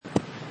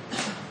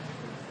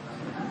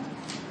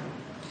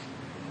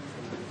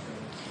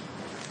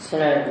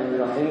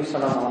Bismillahirrahmanirrahim.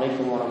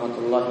 Assalamualaikum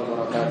warahmatullahi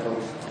wabarakatuh.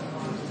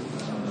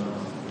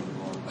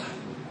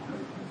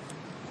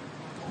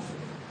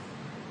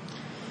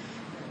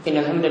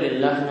 Innal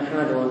hamdalillah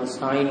nahmaduhu wa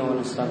nasta'inuhu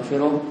wa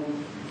nastaghfiruh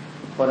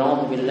wa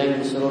na'udzu billahi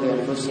min shururi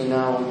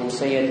anfusina wa min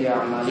sayyiati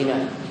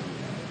a'malina.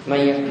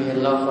 May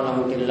yahdihillahu fala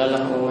mudilla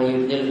lahu wa may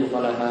yudlil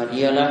fala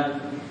hadiya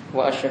lahu.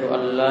 Wa asyhadu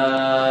an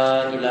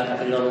la ilaha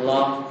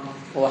illallah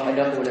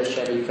wahdahu la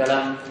syarika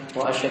lah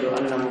wa asyhadu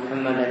anna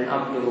Muhammadan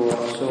abduhu wa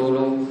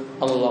rasuluh.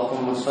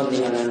 Allahumma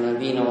shalli ala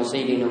nabiyyina wa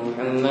sayyidina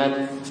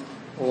Muhammad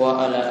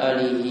wa ala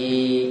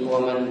alihi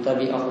wa man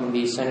tabi'ahum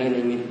bi ihsan ila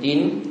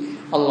yaumil.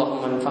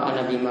 Allahumma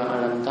anfa'na bima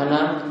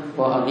 'allamtana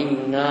wa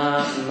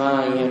 'allimna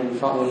ma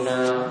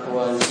yanfa'una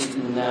wa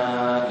zidna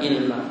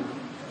ilma.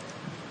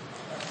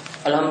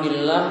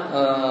 Alhamdulillah,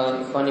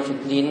 ikhwani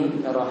fid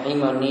din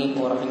rahimani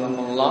wa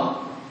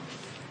rahimakumullah.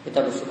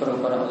 Kita bersyukur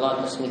kepada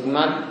Allah atas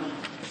nikmat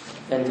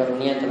dan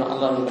karunia telah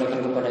Allah memberikan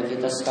kepada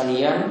kita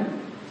sekalian,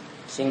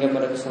 sehingga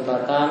pada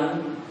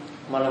kesempatan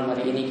malam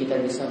hari ini kita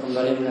bisa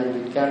kembali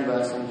melanjutkan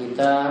bahasan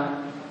kita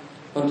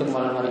untuk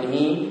malam hari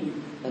ini.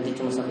 Nanti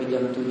cuma sampai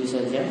jam 7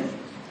 saja,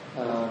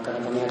 karena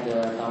kami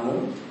ada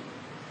tamu.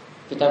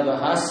 Kita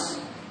bahas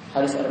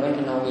hadis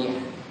Arbain an-Nawawiyah.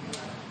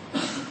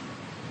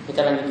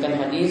 Kita lanjutkan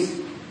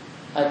hadis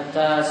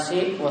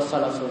At-Tasi' wa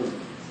Salasun,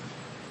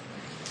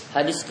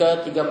 hadis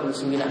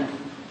ke-39,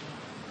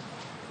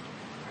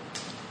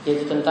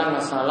 yaitu tentang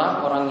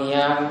masalah orang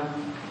yang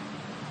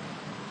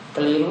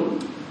keliru,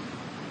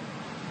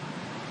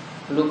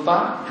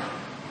 lupa,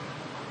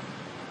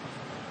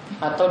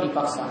 atau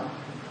dipaksa.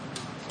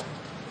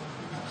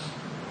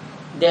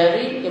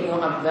 Dari Ibnu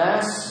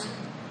Abbas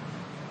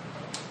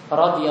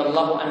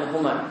radhiyallahu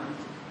anhuma,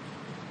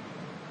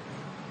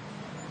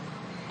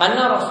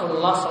 anna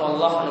Rasulullah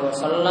sallallahu alaihi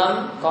wasallam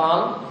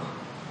qala,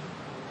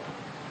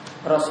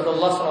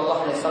 Rasulullah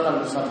sallallahu alaihi wasallam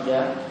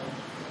bersabda,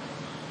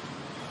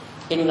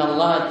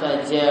 innallaha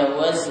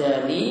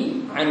tajawaza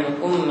li an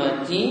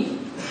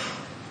ummati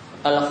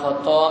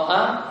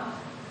al-khata'a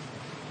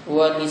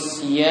wa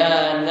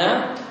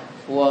nisyana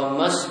wa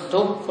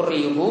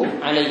mastukrihu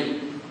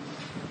alaihi.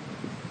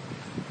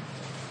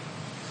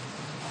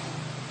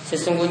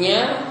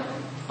 Sesungguhnya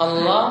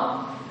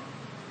Allah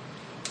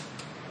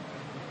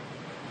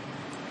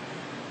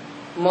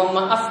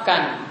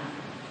memaafkan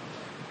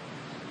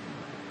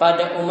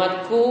pada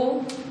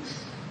umatku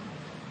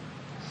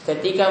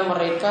ketika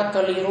mereka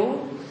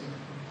keliru,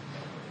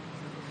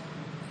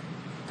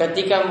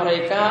 ketika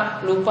mereka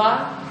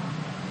lupa,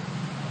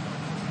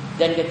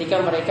 dan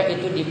ketika mereka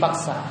itu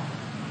dipaksa.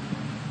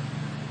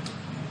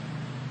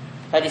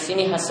 Hadis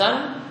ini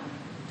hasan,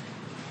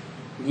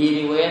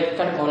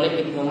 diriwayatkan oleh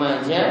Ibnu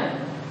Majah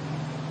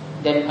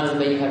dan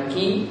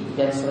Al-Baihaqi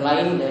dan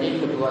selain dari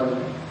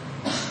keduanya.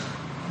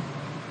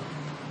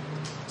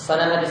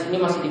 Sanad hadis ini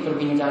masih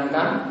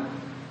diperbincangkan,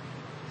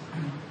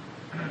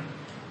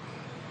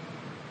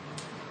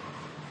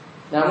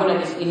 namun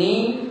hadis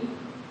ini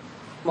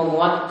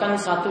menguatkan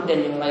satu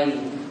dan yang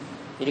lain.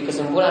 Jadi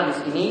kesimpulan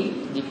hadis ini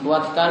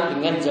dikuatkan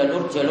dengan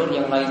jalur-jalur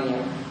yang lainnya.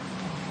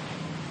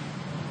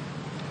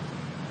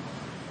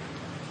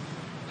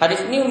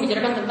 Hadis ini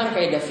membicarakan tentang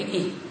kaidah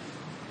fikih.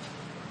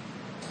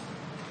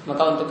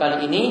 Maka untuk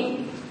kali ini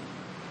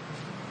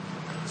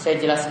saya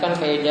jelaskan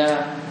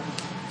kaidah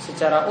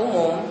secara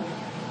umum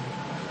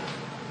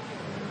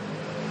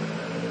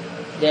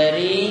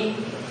dari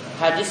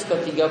hadis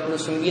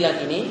ke-39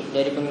 ini,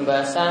 dari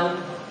pembahasan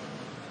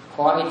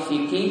qawaid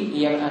fikih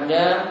yang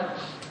ada.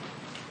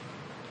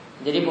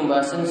 Jadi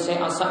pembahasan Syekh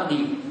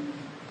As-Sa'di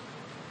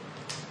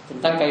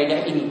tentang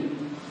kaidah ini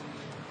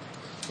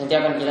nanti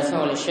akan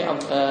dijelaskan oleh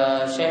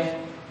Syekh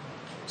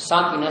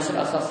Sa'd bin Nasr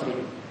As-Sasri.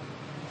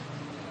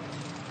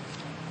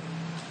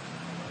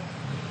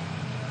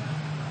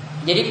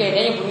 Jadi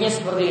kaidahnya bunyinya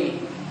seperti ini.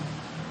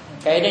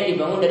 Kaidah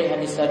dibangun dari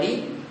hadis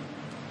tadi,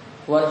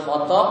 wal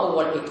khata'u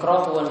wal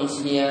ikrah wal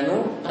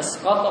nisyanu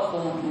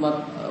asqatahu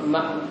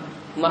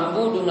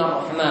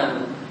ma'buduna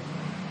rahman,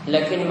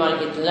 lakin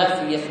mal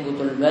itlaf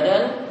yathbutul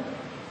badal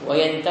wa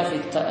yantafi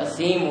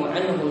at-ta'simu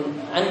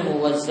anhu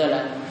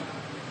waz-zalal.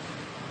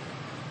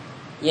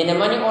 Yang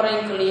namanya orang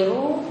yang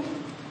keliru,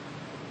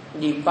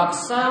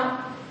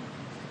 dipaksa,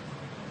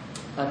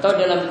 atau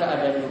dalam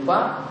keadaan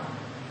lupa,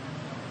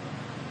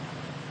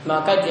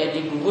 maka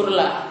jadi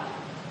gugurlah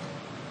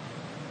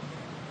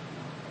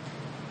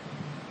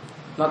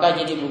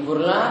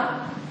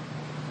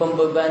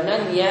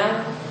pembebanan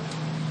yang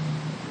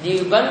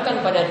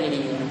dibebankan pada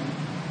dirinya.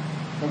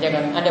 Nanti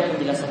akan ada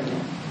penjelasannya.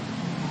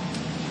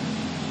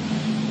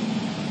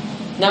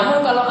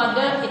 Namun kalau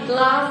ada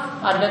itlaf,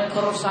 ada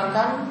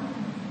kerusakan,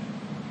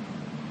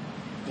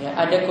 ya,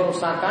 ada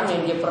kerusakan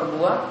yang dia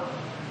perbuat,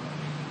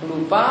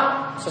 lupa,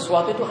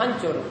 sesuatu itu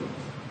hancur,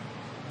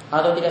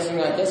 atau tidak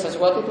sengaja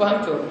sesuatu itu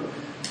hancur,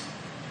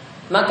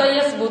 maka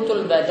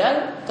yasbutul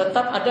badal,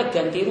 tetap ada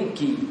ganti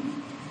rugi.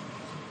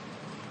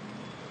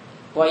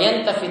 Wa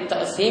yantafi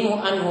ta'simu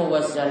anhu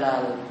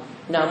wazzalal,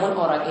 namun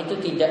orang itu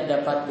tidak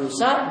dapat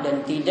dosa dan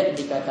tidak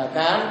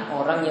dikatakan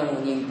orang yang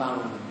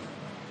menyimpang.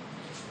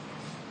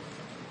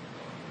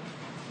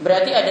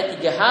 Berarti ada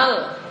 3 hal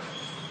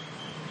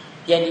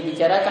yang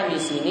dibicarakan di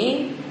sini.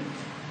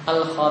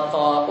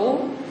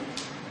 Al-khata'u,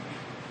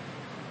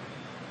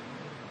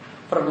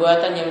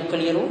 perbuatan yang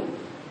keliru.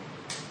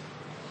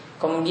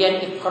 Kemudian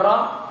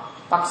ikra,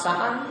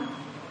 paksaan.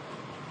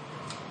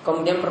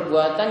 Kemudian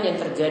perbuatan yang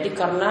terjadi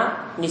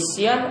karena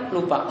nisyan,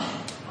 lupa.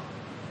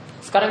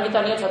 Sekarang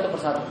kita lihat satu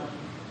persatu.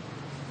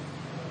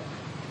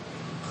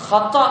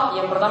 Khata',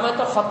 yang pertama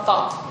itu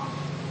khata'.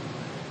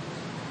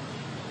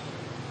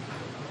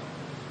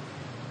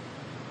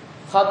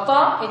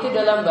 Khata' itu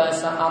dalam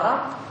bahasa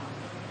Arab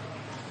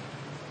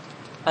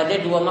ada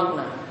 2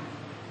 makna.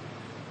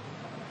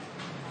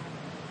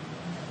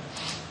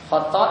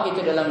 Khata' itu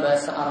dalam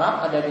bahasa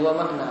Arab ada 2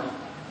 makna.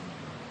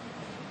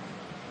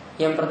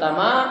 Yang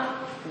pertama,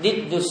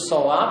 diddus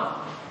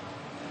shawab,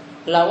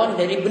 lawan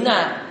dari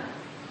benar.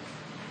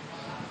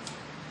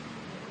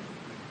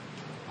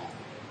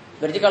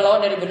 Berarti kalau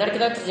lawan dari benar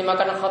kita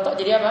terjemahkan khata'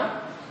 jadi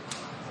apa?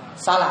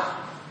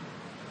 Salah.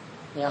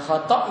 Ya,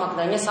 khata'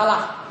 maknanya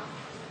salah.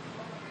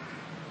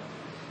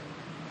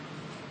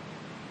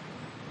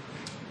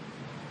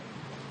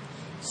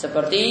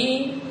 Seperti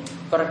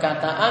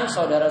perkataan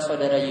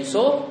saudara-saudara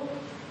Yusuf,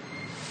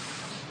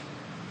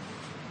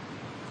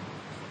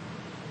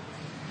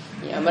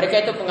 ya,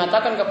 mereka itu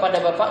mengatakan kepada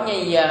bapaknya,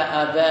 ya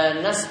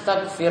abana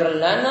astaghfir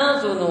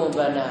lana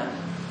dzunubana.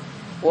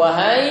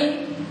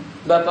 Wahai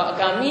bapak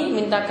kami,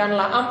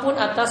 mintakanlah ampun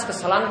atas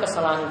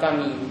kesalahan-kesalahan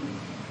kami.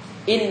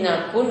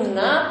 Inna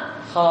kunna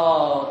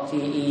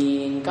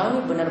khati'in. Kami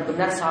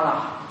benar-benar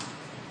salah.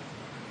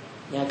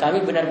 Ya,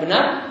 kami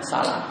benar-benar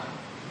salah.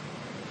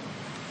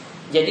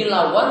 Jadi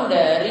lawan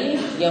dari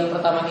yang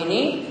pertama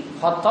ini,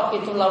 khata'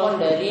 itu lawan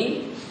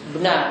dari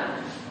benar.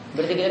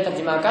 Berarti kita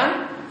terjemahkan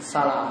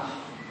salah.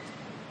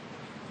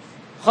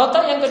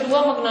 Khata' yang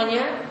kedua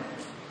maknanya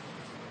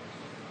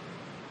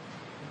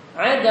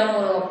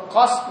adamul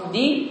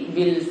qasdi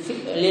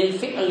lil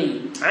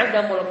fi'li.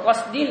 Adamul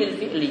qasdi lil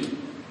fi'li,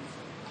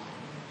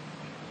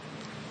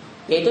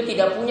 yaitu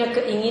tidak punya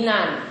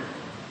keinginan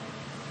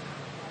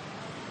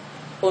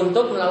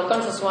untuk melakukan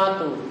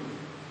sesuatu,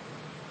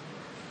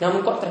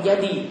 namun kok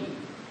terjadi.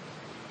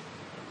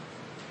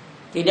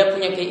 Tidak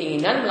punya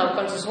keinginan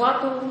melakukan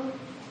sesuatu,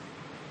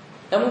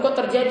 namun kok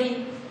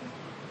terjadi.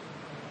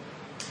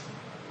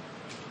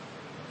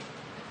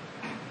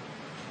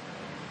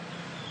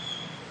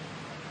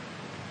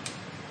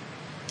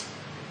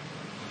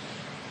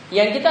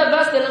 Yang kita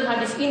bahas dalam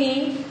hadis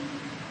ini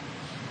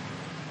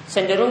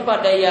cenderung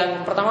pada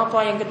yang pertama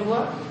apa yang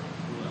kedua?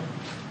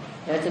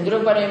 Ya,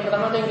 cenderung pada yang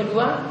pertama atau yang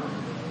kedua?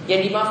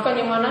 Yang dimaafkan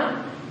yang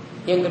mana?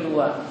 Yang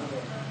kedua.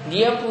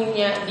 Dia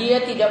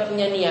tidak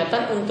punya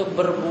niatan untuk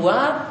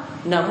berbuat,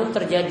 namun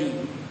terjadi.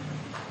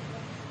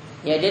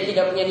 Ya, dia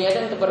tidak punya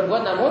niatan untuk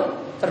berbuat, namun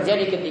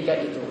terjadi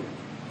ketika itu.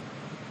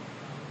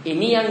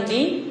 Ini yang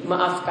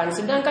dimaafkan.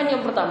 Sedangkan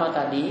yang pertama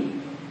tadi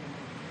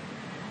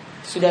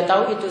sudah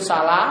tahu itu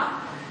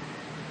salah,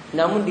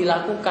 namun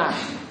dilakukan.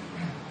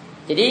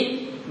 Jadi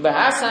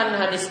bahasan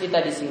hadis kita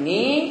di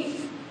sini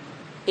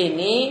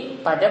ini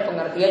pada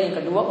pengertian yang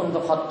kedua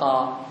untuk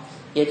khata',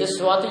 yaitu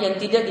sesuatu yang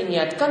tidak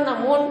diniatkan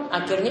namun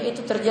akhirnya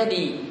itu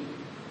terjadi.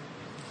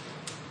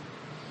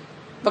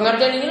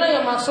 Pengertian inilah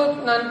yang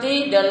maksud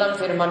nanti dalam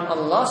firman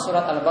Allah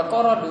surat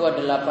Al-Baqarah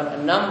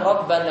 286,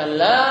 Rabbana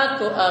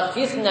la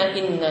tu'akhizna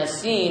in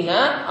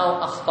nasina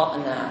aw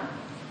akhtana.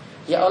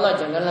 Ya Allah,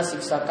 janganlah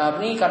siksa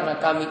kami karena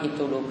kami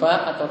itu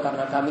lupa atau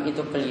karena kami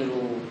itu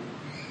keliru.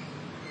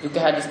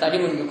 Juga hadis tadi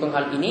mendukung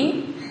hal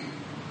ini.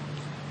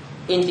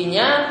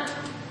 Intinya,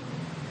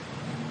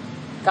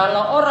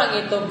 kalau orang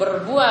itu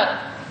berbuat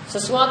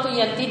sesuatu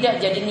yang tidak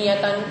jadi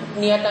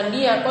niatan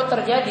dia, kok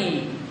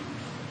terjadi,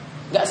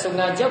 gak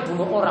sengaja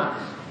bunuh orang.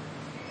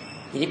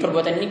 Jadi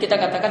perbuatan ini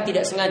kita katakan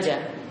tidak sengaja.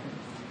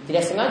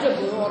 Tidak sengaja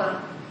bunuh orang,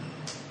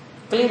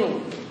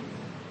 keliru.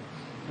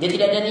 Dia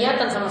tidak ada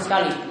niatan sama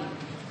sekali,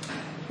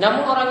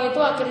 namun orang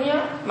itu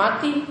akhirnya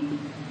mati,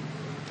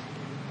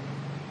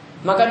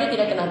 maka dia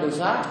tidak kena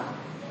dosa.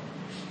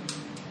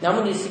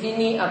 Namun di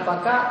sini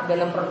apakah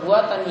dalam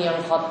perbuatan yang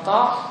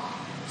khata'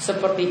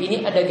 seperti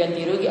ini ada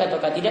ganti rugi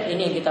ataukah tidak?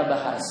 Ini yang kita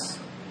bahas.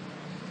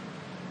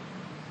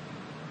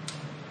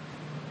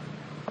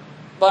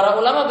 Para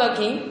ulama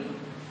bagi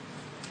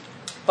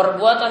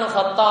perbuatan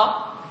khata'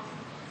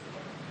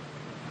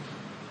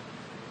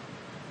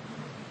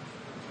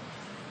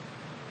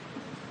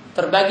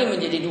 terbagi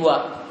menjadi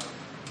 2.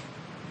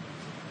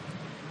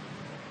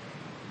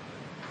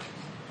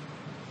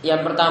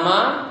 Yang pertama,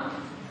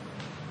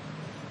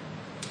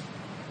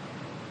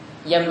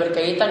 yang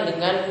berkaitan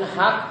dengan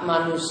hak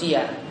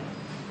manusia.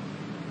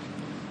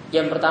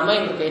 Yang pertama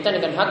yang berkaitan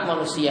dengan hak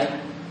manusia.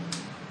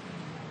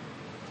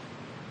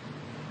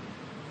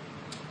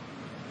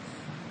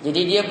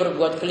 Jadi dia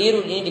berbuat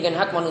keliru ini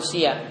dengan hak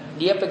manusia.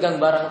 Dia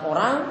pegang barang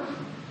orang,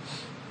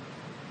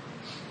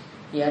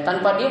 ya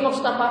tanpa dia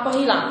maksud apa-apa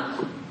hilang.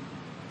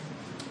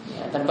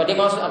 Ya, tanpa dia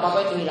maksud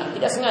apa-apa itu hilang,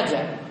 tidak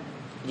sengaja.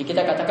 Jadi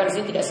kita katakan di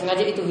sini tidak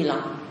sengaja itu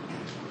hilang.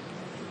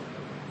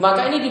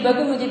 Maka ini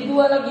dibagi menjadi 2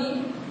 lagi.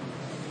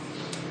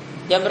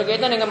 yang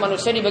berkaitan dengan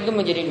manusia dibagi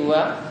menjadi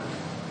dua.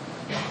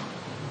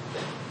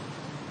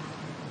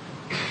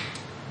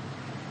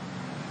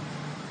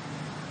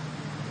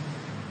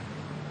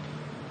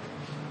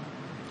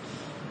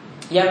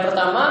 Yang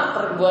pertama,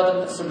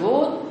 perbuatan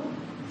tersebut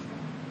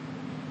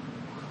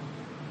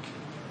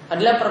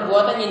adalah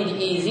perbuatan yang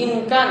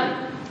diizinkan.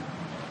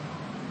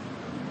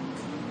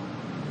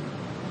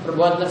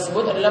 Perbuatan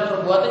tersebut adalah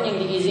perbuatan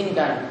yang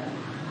diizinkan.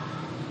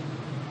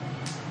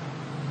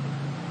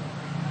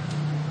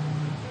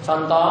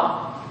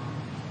 Contoh,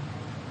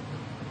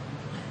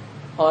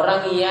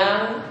 orang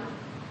yang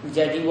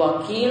jadi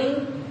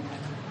wakil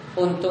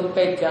untuk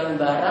pegang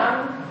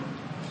barang,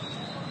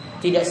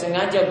 tidak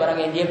sengaja barang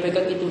yang dia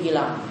pegang itu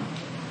hilang.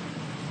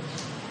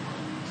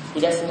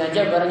 Tidak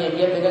sengaja barang yang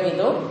dia pegang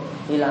itu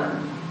hilang.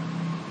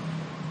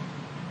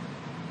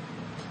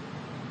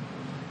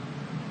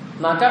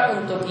 Maka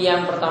untuk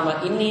yang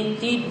pertama ini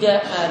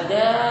tidak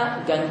ada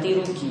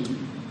ganti rugi.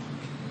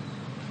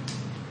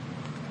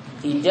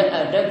 Tidak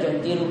ada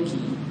ganti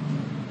rugi.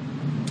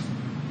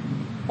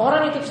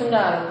 Orang nitip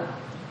sendal,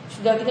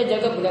 sudah kita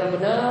jaga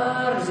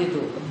benar-benar di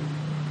situ.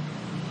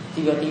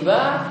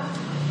 Tiba-tiba,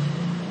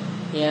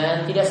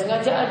 ya tidak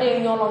sengaja ada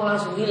yang nyolong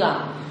langsung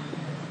hilang.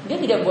 Dia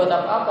tidak buat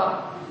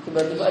apa-apa,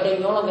 tiba-tiba ada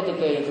yang nyolong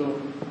ketika itu.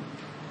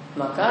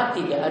 Maka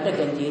tidak ada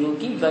ganti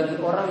rugi bagi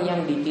orang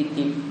yang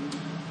dititip.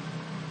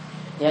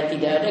 Ya,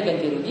 tidak ada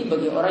ganti rugi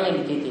bagi orang yang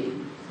dititip.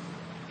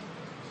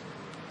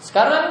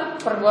 Sekarang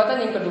perbuatan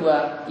yang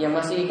kedua yang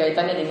masih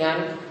kaitannya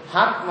dengan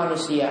hak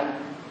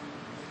manusia,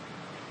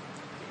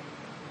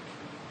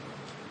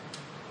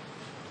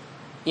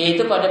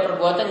 yaitu pada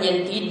perbuatan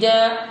yang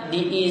tidak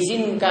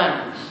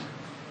diizinkan.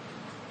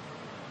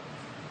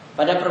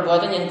 Pada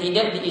perbuatan yang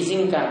tidak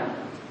diizinkan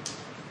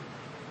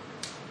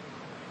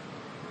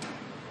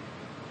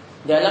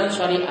dalam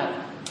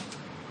syariat.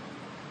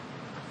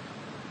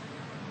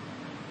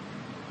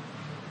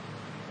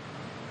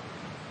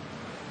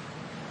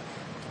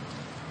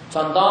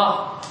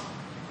 Contoh,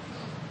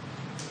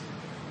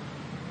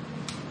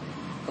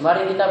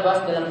 kemarin kita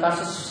bahas dalam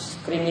kasus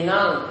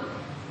kriminal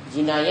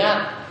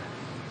jinayat,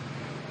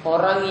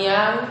 orang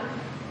yang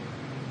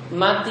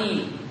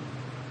mati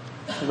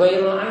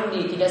ghairul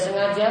amdi, tidak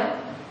sengaja.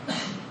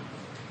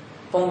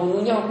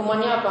 Pembunuhnya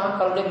hukumannya apa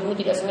kalau dia bunuh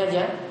tidak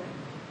sengaja?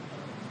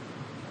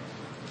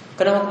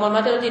 Kena hukuman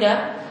mati atau tidak?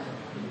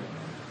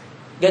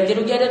 Ganti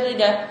rugi ada atau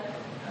tidak?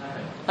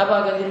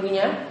 Apa ganti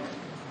ruginya?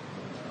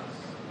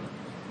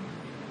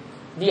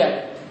 Dia,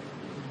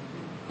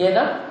 ya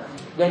tak?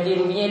 Ganti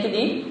ruginya itu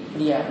di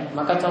dia.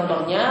 Maka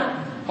contohnya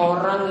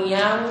orang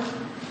yang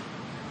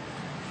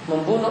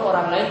membunuh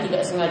orang lain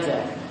tidak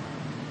sengaja.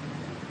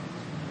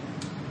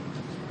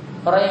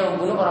 Orang yang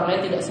membunuh orang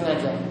lain tidak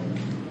sengaja.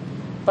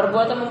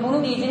 Perbuatan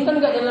membunuh diizinkan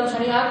enggak dalam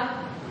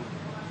syariat?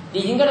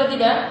 Diizinkan atau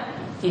tidak?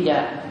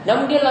 Tidak.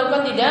 Namun dia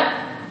lakukan tidak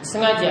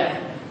sengaja.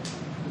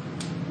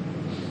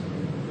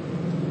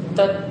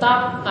 Tetap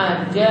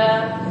ada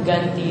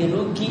ganti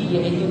rugi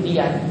yaitu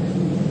diyat.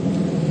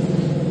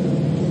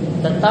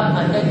 Tetap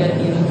ada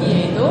ganti rugi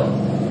yaitu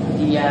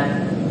diyat.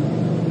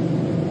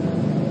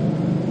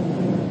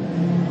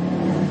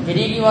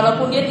 Jadi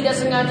walaupun dia tidak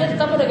sengaja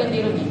tetap ada ganti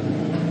rugi.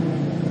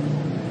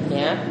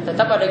 Ya,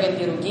 tetap ada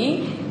ganti rugi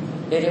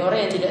dari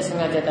orang yang tidak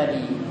sengaja tadi.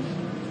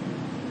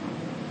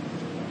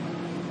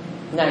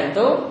 Nah,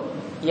 itu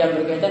yang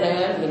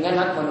berkaitan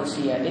dengan hak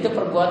manusia. Itu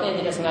perbuatan yang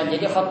tidak sengaja.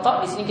 Jadi khata'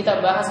 di sini kita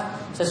bahas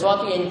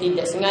sesuatu yang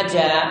tidak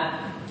sengaja.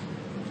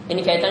 Ini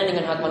kaitannya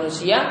dengan hak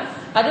manusia.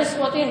 Ada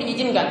sesuatu yang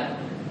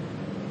diizinkan.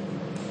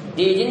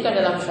 Diizinkan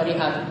dalam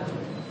syariat.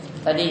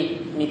 Tadi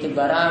nitip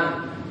barang,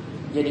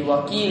 jadi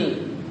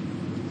wakil,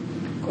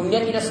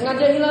 kemudian tidak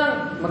sengaja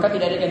hilang, maka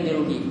tidak ada ganti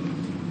rugi.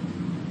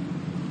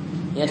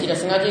 Ya, tidak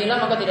sengaja hilang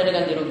maka tidak ada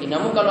ganti rugi.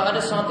 Namun kalau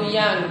ada sesuatu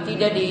yang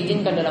tidak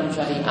diizinkan dalam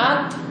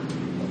syariat,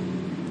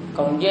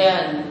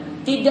 kemudian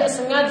tidak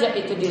sengaja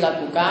itu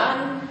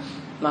dilakukan,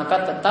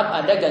 maka tetap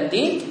ada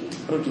ganti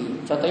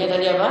rugi. Contohnya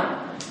tadi apa?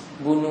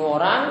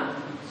 Bunuh orang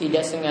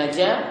tidak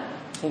sengaja,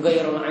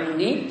 ghairul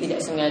amdi, tidak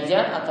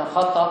sengaja, atau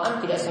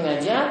khata'an, tidak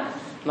sengaja,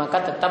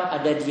 maka tetap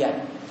ada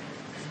diyat.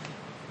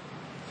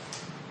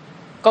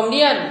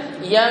 Kemudian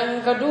yang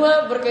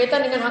kedua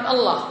berkaitan dengan hak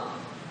Allah.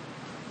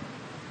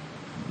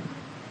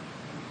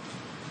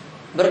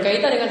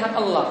 Berkaitan dengan hak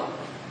Allah.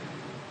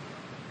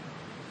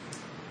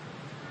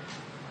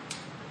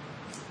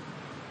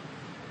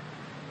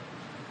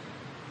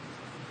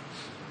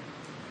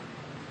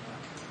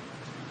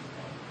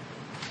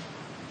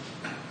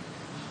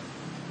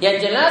 Yang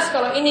jelas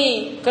kalau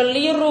ini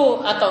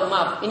keliru atau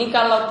maaf, ini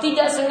kalau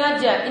tidak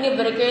sengaja, ini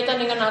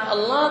berkaitan dengan hak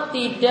Allah,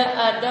 tidak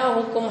ada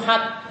hukum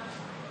had.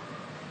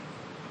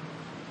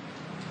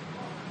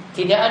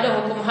 Tidak ada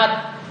hukum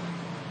had.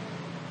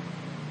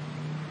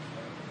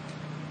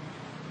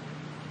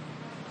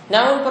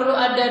 Namun perlu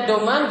ada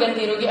doman,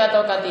 ganti rugi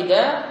ataukah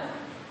tidak,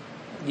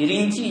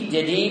 dirinci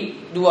jadi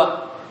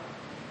dua.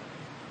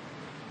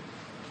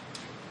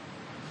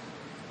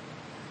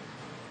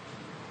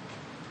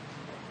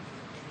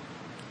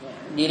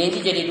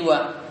 Dirinci jadi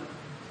dua.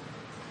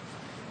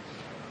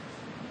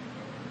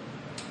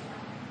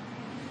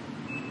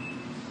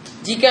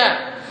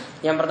 Jika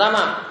yang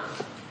pertama,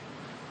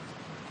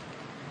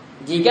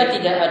 jika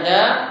tidak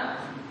ada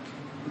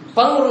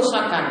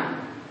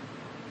pengerusakan,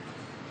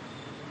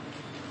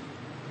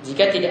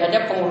 jika tidak ada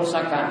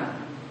pengerusakan,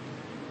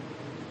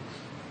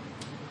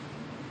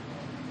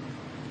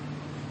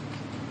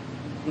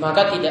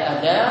 maka tidak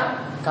ada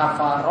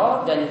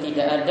kafaroh dan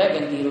tidak ada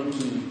ganti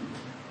rugi.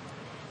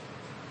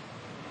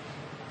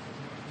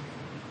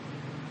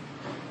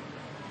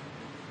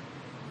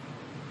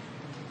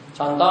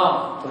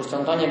 Contoh, tulis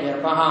contohnya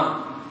biar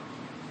paham.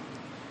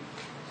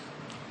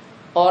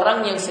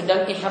 Orang yang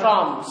sedang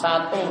ihram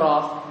saat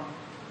umrah,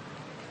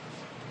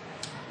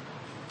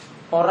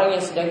 orang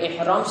yang sedang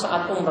ihram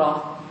saat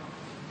umrah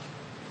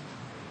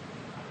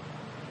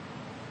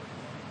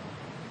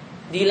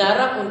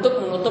dilarang untuk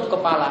menutup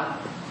kepala.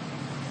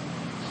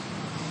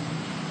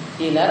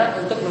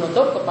 Dilarang untuk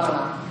menutup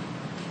kepala.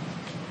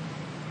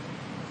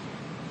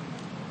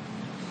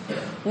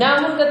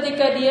 Namun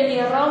ketika dia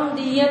ihram,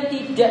 dia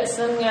tidak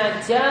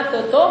sengaja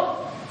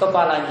tutup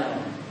kepalanya.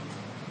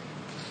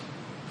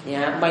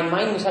 Ya,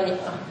 main-main misalnya,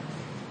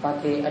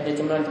 pakai ada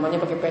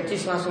teman-temannya pakai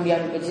pecis, langsung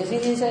diambil pecis,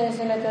 sini saya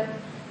lihat.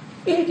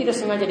 Ini tidak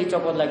sengaja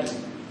dicopot lagi.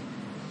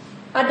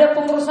 Ada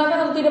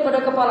pengerusakan atau tidak pada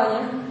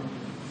kepalanya?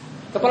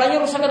 Kepalanya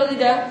rusak atau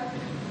tidak?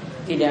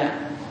 Tidak.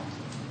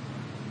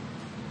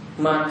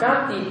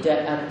 Maka tidak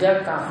ada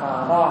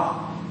kafaroh.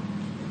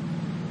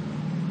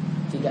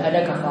 Tidak ada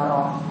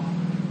kafaroh.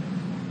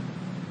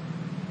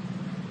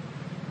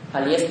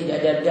 Alias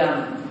tidak ada dam.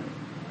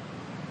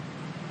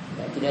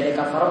 Ya, tidak ada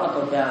kafaroh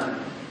atau dam.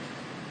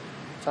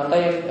 Contoh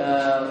yang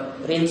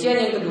rincian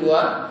yang kedua,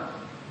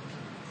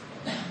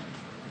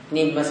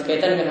 ini masih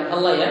kaitan dengan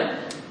Allah ya.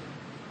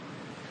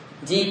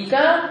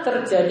 Jika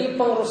terjadi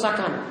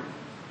pengerusakan,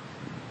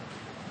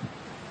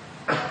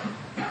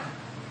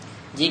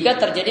 jika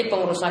terjadi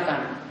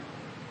pengerusakan,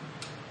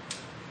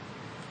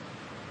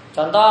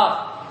 contoh,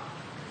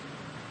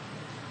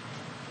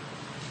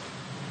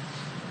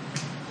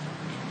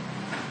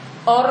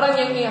 orang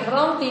yang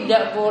ihram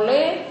tidak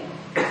boleh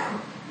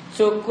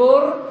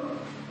cukur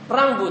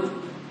rambut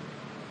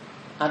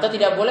atau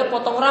tidak boleh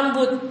potong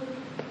rambut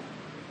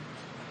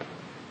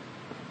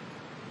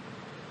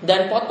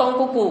dan potong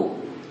kuku.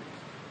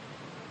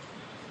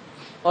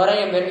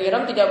 Orang yang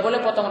berihram tidak boleh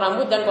potong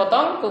rambut dan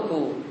potong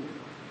kuku.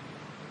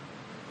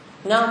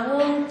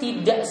 Namun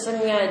tidak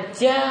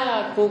sengaja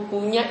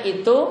kukunya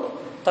itu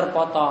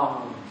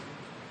terpotong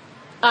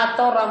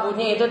atau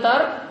rambutnya itu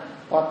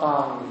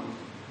terpotong.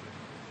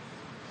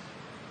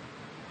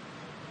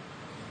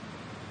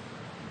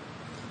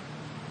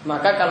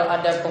 Maka kalau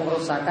ada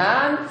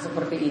pengerusakan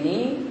seperti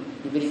ini,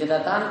 diberi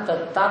catatan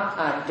tetap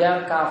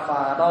ada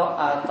kafaroh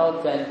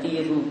atau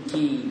ganti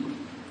rugi,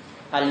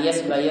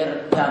 alias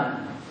bayar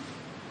dam.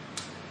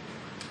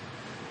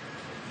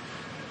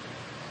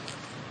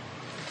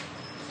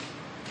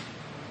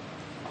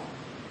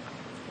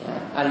 Ya,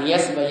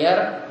 alias bayar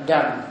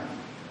dam.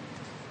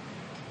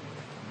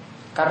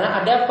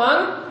 Karena ada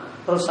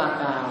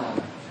pengerusakan,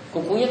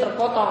 kukunya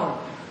terpotong,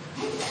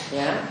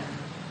 ya.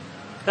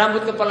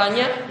 Rambut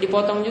kepalanya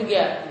dipotong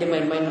juga. Dia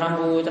main-main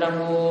rambut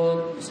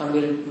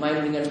sambil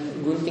main dengan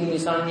gunting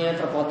misalnya,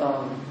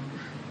 terpotong.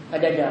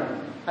 Ada dam,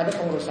 ada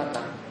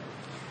pengerusakan.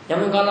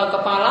 Namun kalau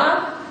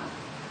kepala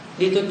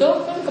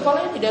ditutup, kan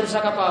kepalanya tidak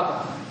rusak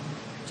apa-apa.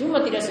 Cuma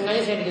tidak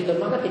sengaja saya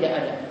ditutup, maka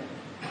tidak ada.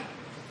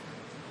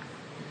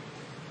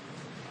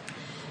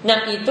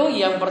 Nah, itu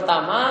yang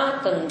pertama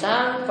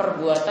tentang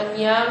perbuatan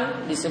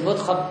yang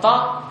disebut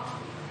khata'.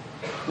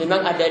 Memang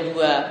ada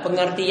dua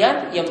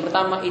pengertian. Yang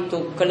pertama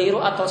itu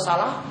keliru atau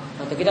salah,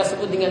 atau kita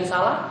sebut dengan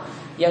salah.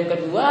 Yang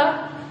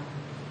kedua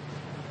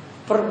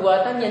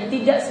perbuatan yang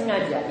tidak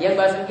sengaja. Yang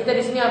bahasan kita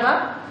di sini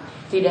apa?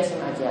 Tidak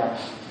sengaja.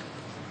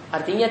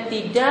 Artinya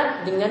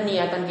tidak dengan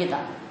niatan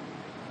kita.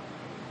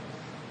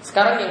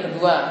 Sekarang yang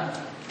kedua,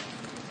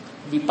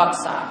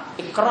 dipaksa,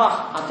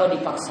 ikrah atau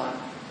dipaksa.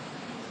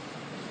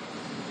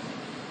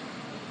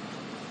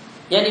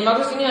 Yang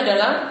dimaksud ini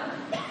adalah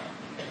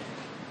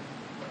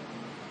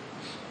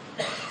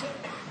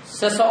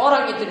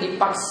seseorang itu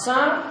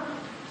dipaksa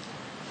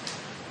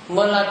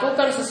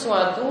melakukan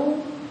sesuatu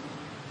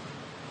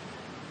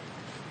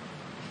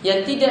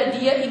yang tidak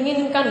dia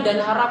inginkan dan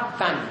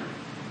harapkan.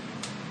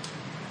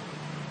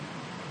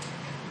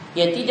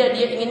 Yang tidak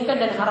dia inginkan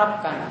dan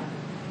harapkan.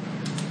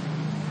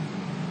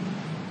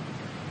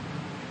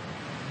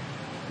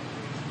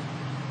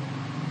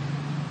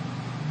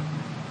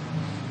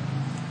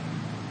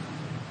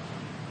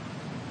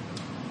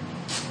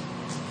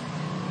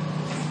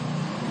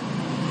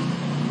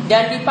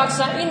 Dan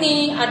dipaksa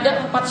ini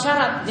ada 4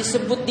 syarat.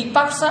 Disebut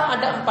dipaksa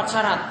ada 4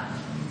 syarat.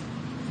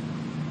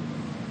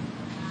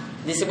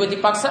 Disebut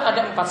dipaksa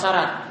ada 4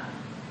 syarat.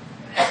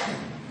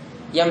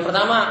 Yang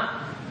pertama,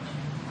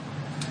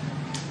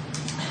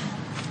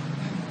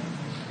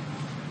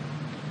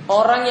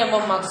 orang yang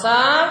memaksa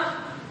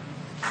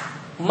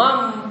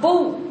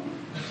mampu.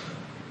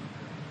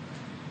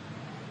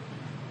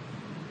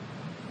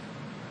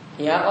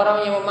 Ya,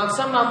 orang yang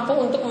memaksa mampu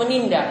untuk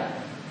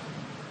menindak.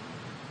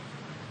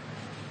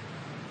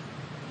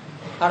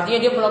 Artinya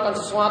dia melakukan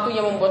sesuatu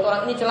yang membuat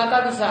orang ini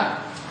celaka,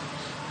 bisa.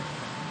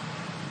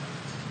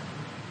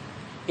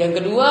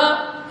 Yang kedua,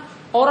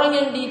 orang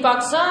yang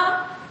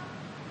dipaksa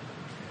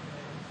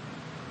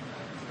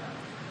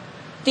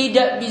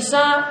tidak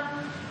bisa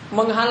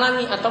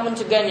menghalangi atau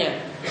mencegahnya.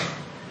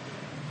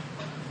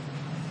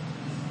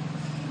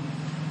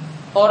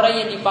 Orang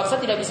yang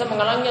dipaksa tidak bisa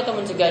menghalangi atau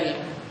mencegahnya.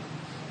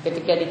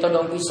 Ketika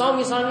ditodong pisau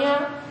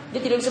misalnya, dia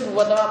tidak bisa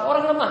berbuat apa-apa.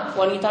 Orang lemah,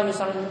 wanita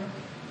misalnya.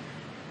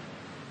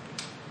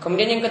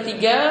 Kemudian yang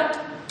ketiga,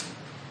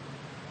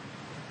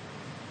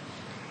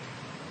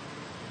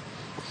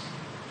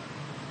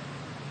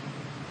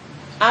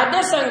 ada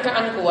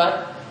sangkaan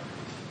kuat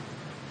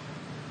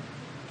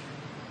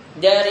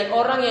dari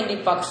orang yang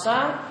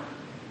dipaksa,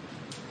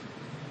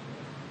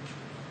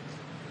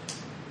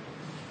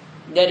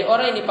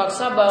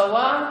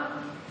 bahwa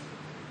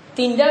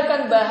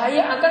tindakan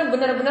bahaya akan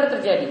benar-benar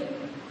terjadi.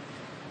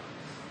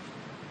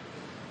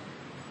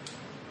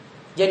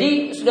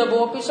 Jadi sudah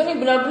bawa pisau ini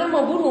benar-benar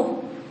mau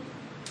bunuh.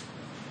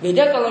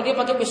 Beda kalau dia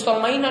pakai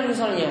pistol mainan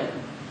misalnya.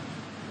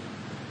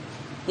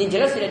 Ini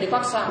jelas tidak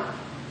dipaksa.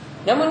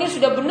 Namun ini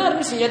sudah benar,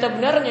 ini senjata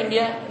benaran yang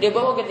dia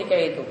bawa ketika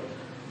itu.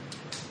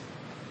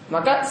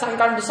 Maka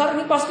sangkaan besar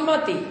ini pasti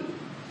mati.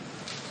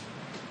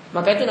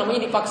 Maka itu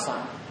namanya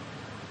dipaksa.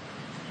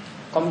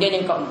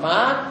 Kemudian yang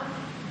keempat,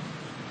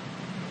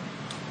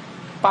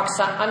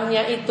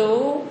 paksaannya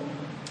itu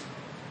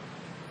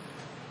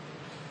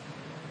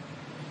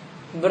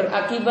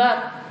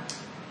berakibat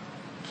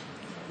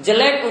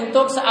jelek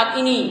untuk saat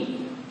ini,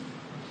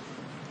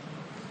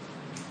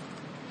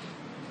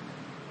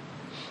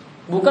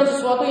 bukan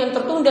sesuatu yang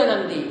tertunda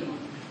nanti.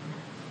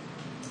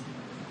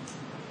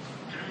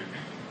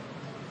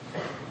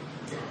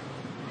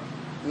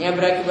 Yang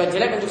berakibat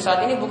jelek untuk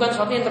saat ini bukan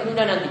sesuatu yang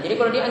tertunda nanti. Jadi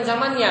kalau dia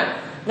ancamannya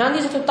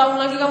nanti 1 tahun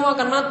lagi kamu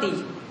akan mati,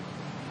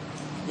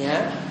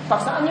 ya,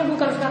 paksaannya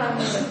bukan sekarang,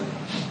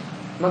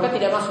 maka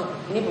tidak masuk.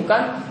 Ini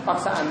bukan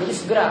paksaan, jadi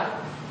segera.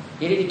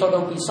 Jadi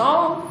ditodong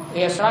pisau,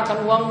 ya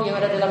serahkan uang yang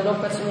ada dalam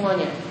dompet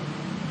semuanya.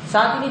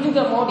 Saat ini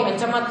juga mau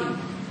diancam mati.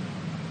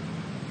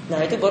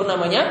 Nah itu baru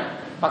namanya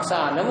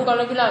paksaan. Namun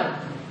kalau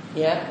bilang,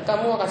 ya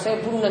kamu akan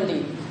saya bunuh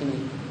nanti, ini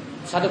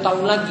 1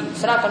 tahun lagi,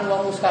 serahkan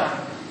uangmu sekarang.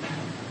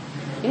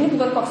 Ini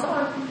bukan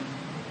paksaan.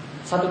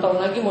 1 tahun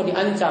lagi mau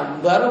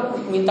diancam,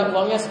 baru minta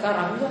uangnya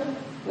sekarang. Enggak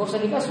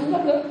usah dikasih,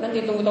 enggak.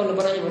 Nanti tunggu tahun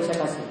depan aja baru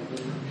saya kasih.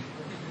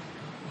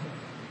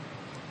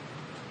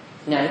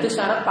 Nah itu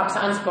syarat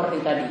paksaan seperti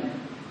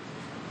tadi.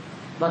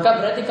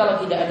 Maka berarti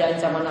kalau tidak ada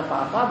ancaman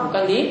apa-apa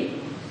bukan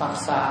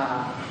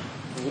dipaksa.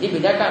 Jadi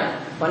bedakan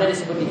mana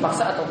disebut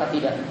dipaksa ataukah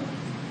tidak.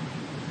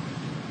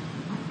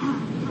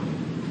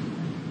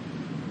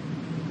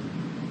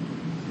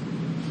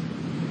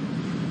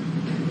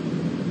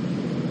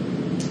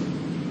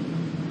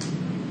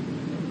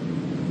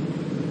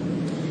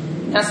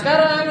 Nah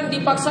sekarang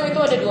dipaksa itu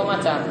ada 2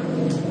 macam.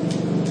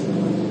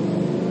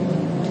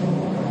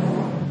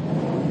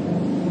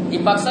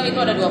 Dipaksa itu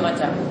ada 2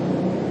 macam.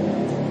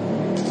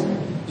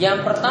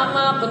 Yang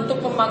pertama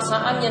bentuk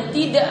pemaksaan yang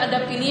tidak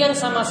ada pilihan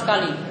sama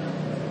sekali.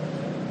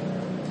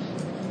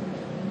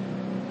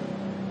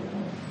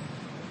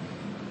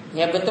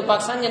 Ya, bentuk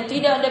paksaan yang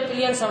tidak ada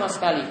pilihan sama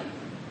sekali.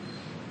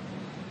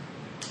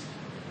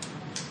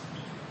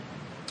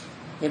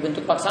 Ya,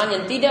 bentuk paksaan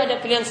yang tidak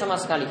ada pilihan sama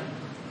sekali.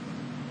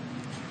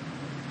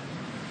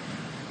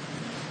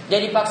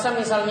 Jadi paksa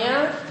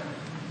misalnya,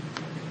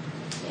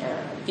 ya,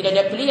 tidak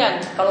ada pilihan.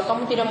 Kalau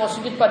kamu tidak mau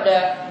sujud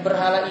pada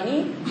berhala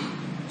ini,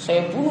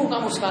 saya bunuh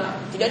kamu sekarang.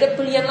 Tidak ada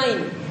pilihan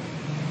lain.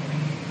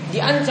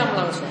 Diancam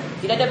langsung.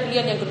 Tidak ada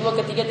pilihan yang kedua,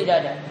 ketiga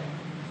tidak ada.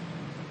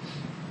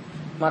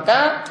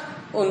 Maka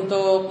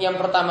untuk yang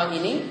pertama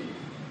ini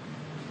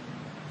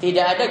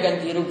tidak ada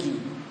ganti rugi.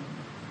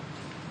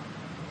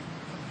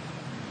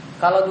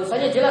 Kalau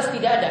dosanya jelas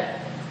tidak ada.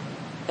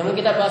 Namun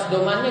kita bahas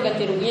domannya,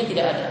 ganti ruginya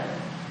tidak ada.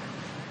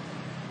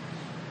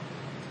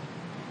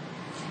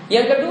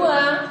 Yang kedua,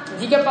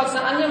 jika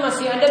paksaannya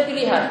masih ada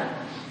pilihan.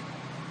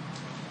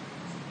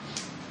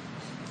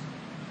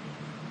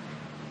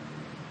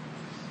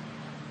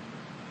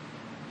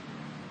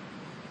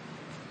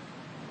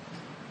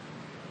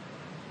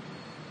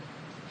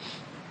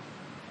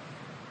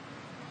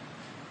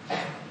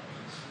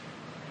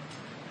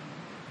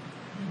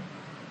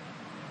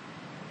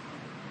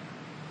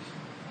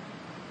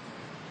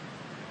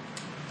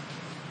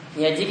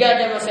 Ya, jika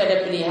masih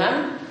ada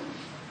pilihan,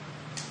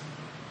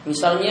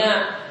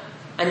 misalnya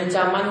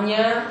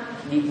ancamannya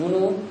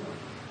dibunuh,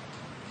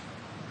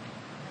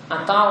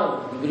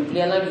 atau diberi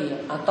pilihan lagi,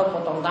 atau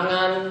potong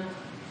tangan,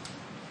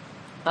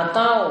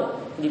 atau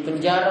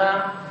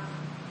dipenjara,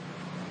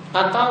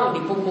 atau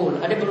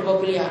dipukul. Ada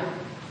beberapa pilihan.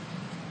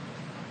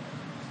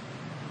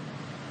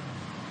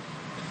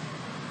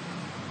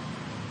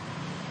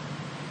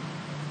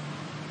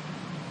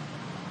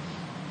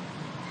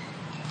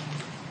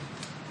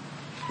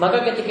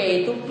 Maka ketika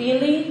itu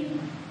pilih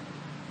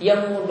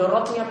yang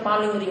mudaratnya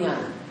paling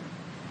ringan.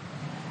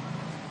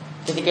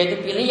 Ketika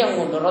itu pilih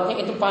yang mudaratnya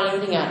itu paling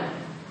ringan.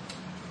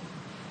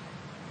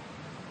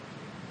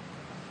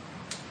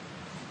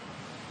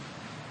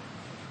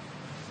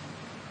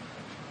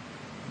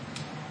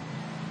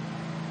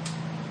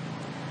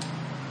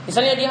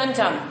 Misalnya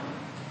diancam,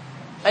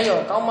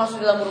 ayo kamu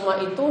masuk dalam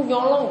rumah itu,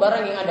 nyolong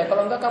barang yang ada,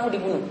 kalau enggak kamu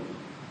dibunuh.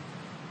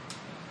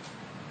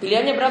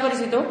 Pilihannya berapa di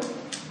situ?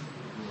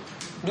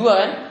 2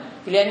 kan?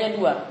 Pilihannya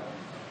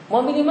 2.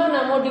 Mau pilih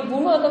mana? Mau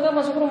dibunuh atau enggak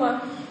masuk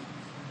rumah?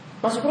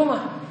 Masuk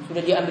rumah.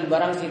 Sudah diambil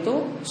barang situ,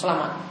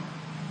 selamat.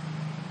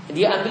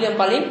 Dia ambil yang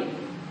paling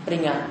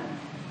ringan.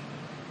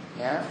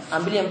 Ya,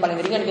 ambil yang paling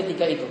ringan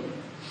ketika itu.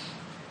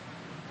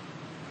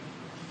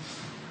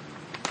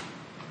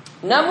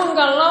 Namun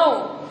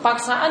kalau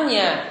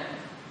paksaannya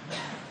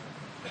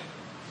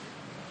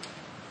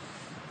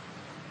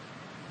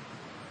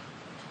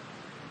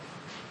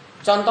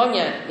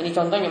contohnya, ini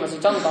contohnya masih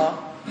contoh,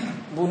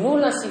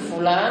 bunuhlah si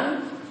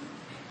fulan,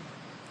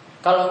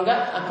 kalau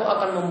enggak aku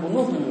akan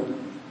membunuhmu.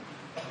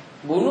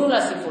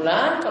 Bunuhlah si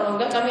fulan, kalau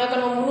enggak kami akan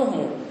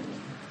membunuhmu.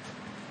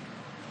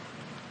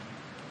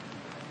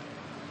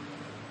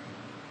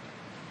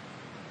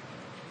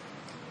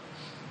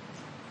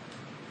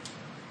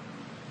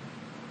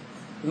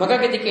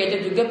 Maka ketika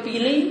itu juga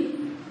pilih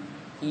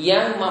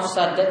yang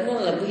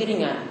mafsadatnya lebih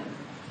ringan.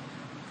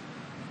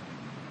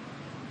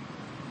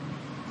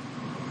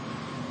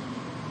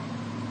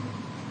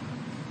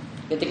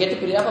 Ketika itu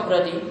pilih apa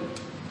berarti?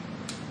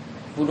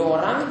 Bunuh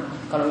orang,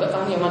 kalau enggak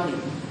kamu yang mati.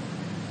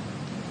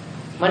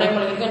 Mana yang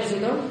paling ringan di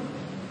situ?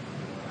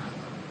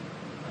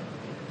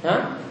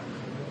 Hah?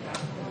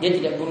 Dia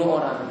tidak bunuh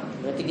orang,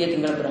 berarti dia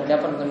tinggal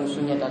berhadapan dengan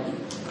musuhnya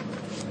tadi.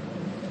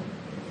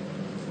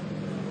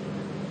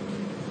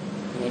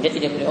 Dia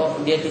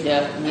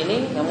tidak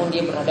gini, namun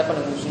dia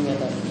berhadapan dengan musuhnya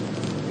tadi.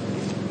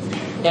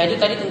 Ya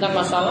itu tadi tentang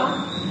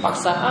masalah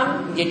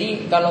paksaan.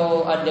 Jadi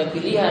kalau ada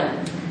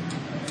pilihan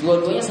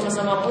dua-duanya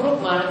sama-sama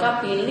buruk, maka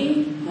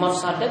pilih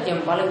mafsadat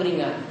yang paling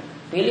ringan,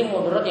 pilih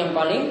mudarat yang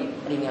paling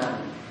ringan.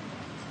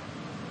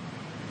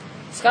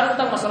 Sekarang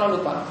tentang masalah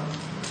lupa.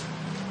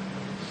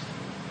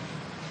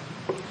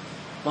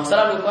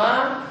 Masalah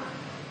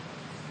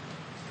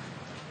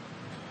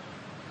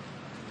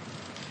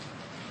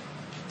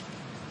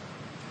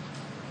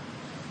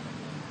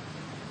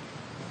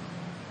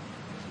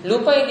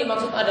lupa yang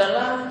dimaksud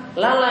adalah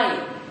lalai.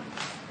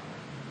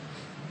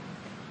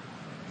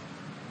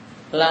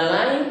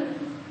 Lalai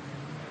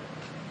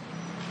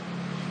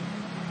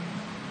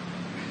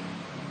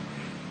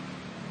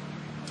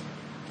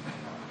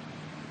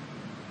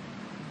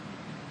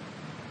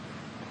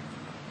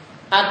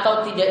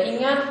atau tidak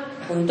ingat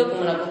untuk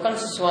melakukan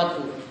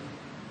sesuatu.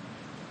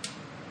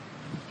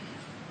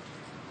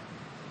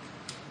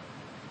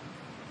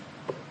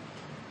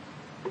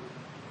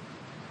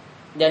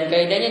 Dan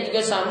kaidahnya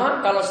juga sama,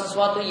 kalau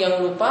sesuatu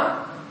yang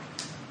lupa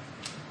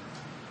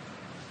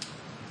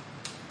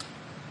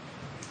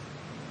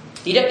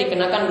tidak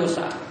dikenakan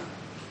dosa.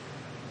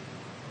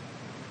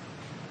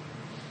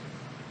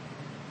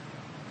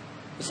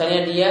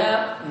 Misalnya dia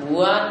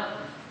buat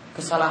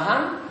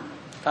kesalahan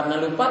karena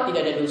lupa,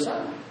 tidak ada dosa.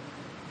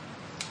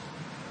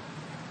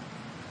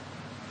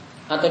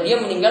 Atau dia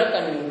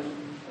meninggalkan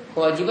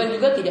kewajiban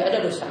juga tidak ada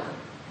dosa.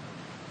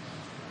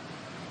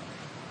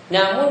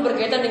 Namun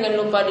berkaitan dengan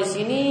lupa di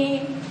sini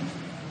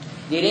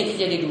dirinci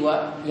jadi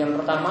 2. Yang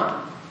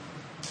pertama,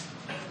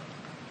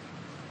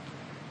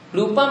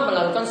 lupa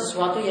melakukan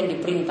sesuatu yang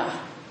diperintah.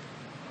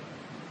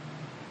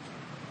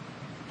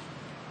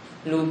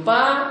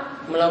 Lupa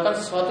melakukan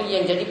sesuatu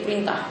yang jadi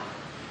perintah.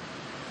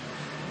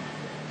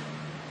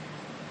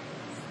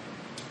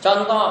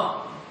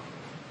 Contoh,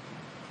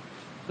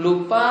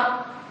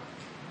 lupa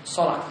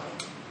sholat.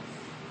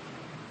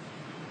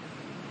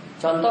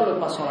 Contoh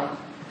lupa sholat.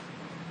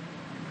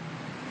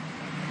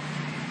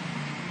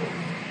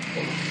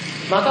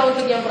 Maka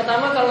untuk yang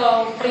pertama,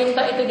 kalau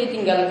perintah itu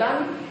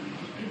ditinggalkan,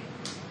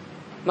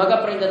 maka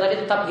perintah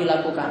tadi tetap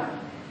dilakukan.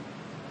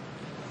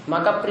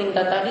 Maka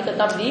perintah tadi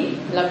tetap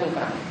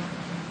dilakukan.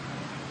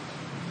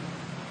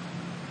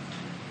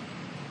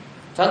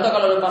 Contoh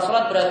kalau lupa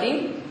sholat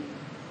berarti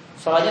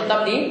sholatnya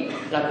tetap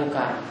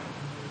dilakukan.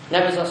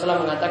 Nabi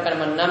SAW mengatakan,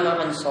 man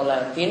nama an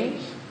sholatin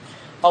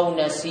aw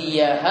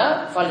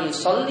nasiyaha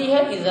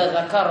falyusalliha idza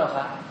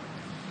dzakaraha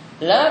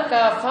la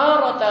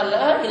kafarata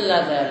la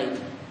illa dzalik.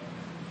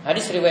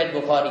 Hadis riwayat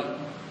Bukhari.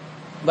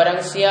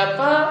 Barang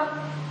siapa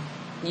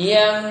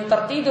yang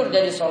tertidur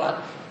dari sholat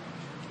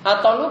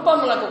atau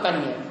lupa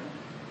melakukannya,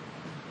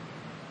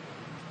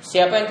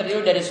 siapa yang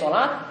tertidur dari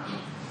sholat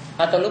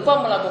atau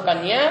lupa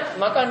melakukannya,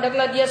 maka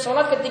hendaklah dia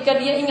sholat ketika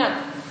dia ingat.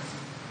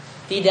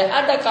 Tidak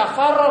ada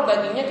kafarah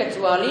baginya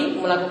kecuali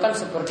melakukan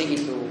seperti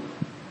itu.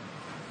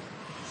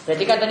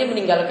 Jadi kan tadi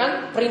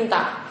meninggalkan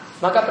perintah,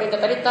 maka perintah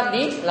tadi tetap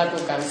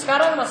dilakukan.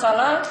 Sekarang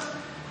masalah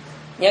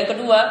yang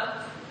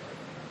kedua,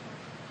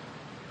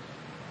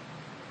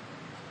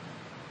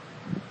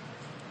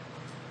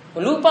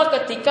 lupa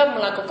ketika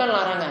melakukan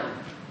larangan.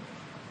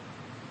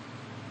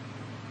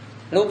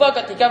 Lupa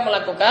ketika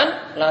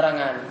melakukan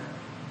larangan.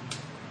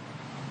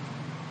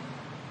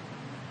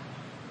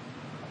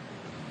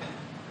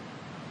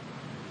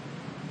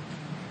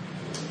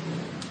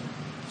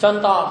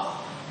 Contoh,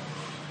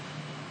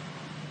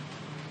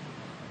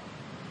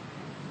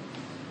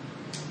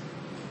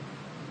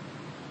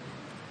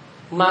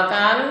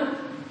 makan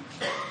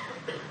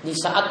di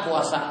saat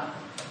puasa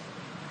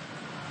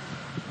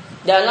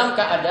dalam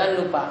keadaan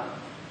lupa.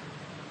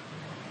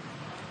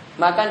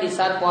 Makan di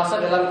saat puasa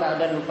dalam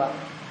keadaan lupa.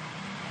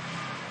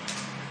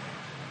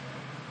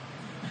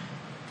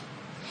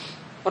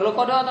 Perlu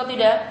qada atau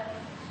tidak?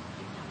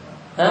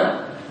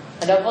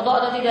 Ada qada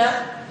atau tidak?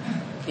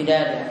 Tidak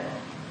ada.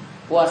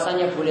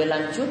 Puasanya boleh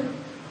lanjut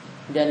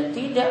dan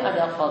tidak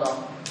ada qada.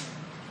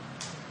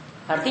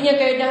 Artinya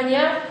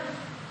kaidahnya,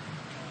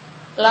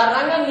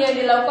 larangan yang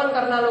dilakukan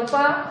karena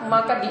lupa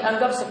maka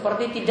dianggap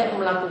seperti tidak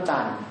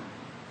melakukan.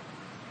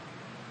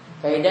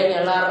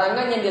 Kaidahnya,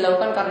 larangan yang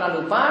dilakukan karena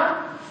lupa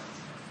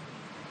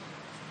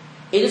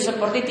itu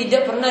seperti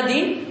tidak pernah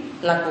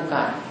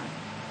dilakukan.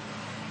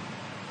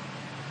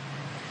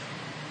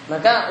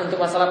 Maka untuk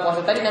masalah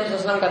puasa tadi Nabi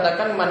SAW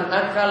katakan, man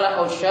akala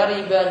aw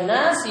syariba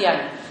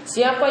nasiyan,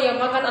 siapa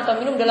yang makan atau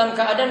minum dalam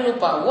keadaan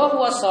lupa, wa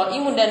huwa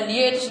shaimun, dan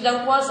dia itu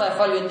sedang puasa,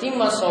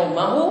 falyutimma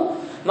shaumahu,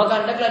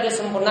 maka hendaklah dia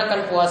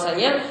sempurnakan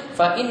puasanya,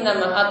 fa inna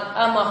ma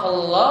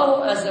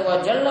at'amahallahu azza wa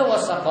jalla wa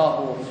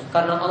saqahu,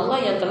 karena Allah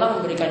yang telah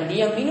memberikan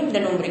dia minum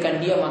dan memberikan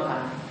dia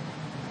makan.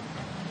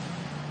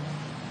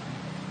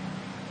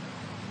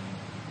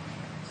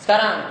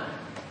 Sekarang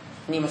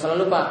ini masalah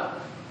lupa.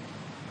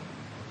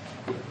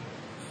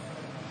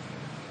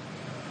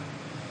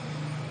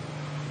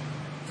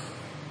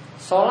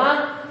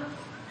 Sholat,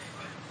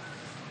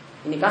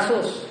 ini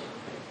kasus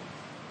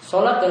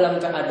sholat dalam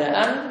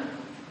keadaan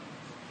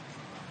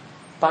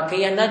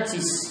pakaian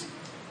najis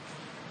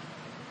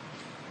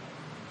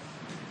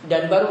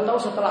dan baru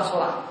tahu setelah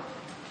sholat.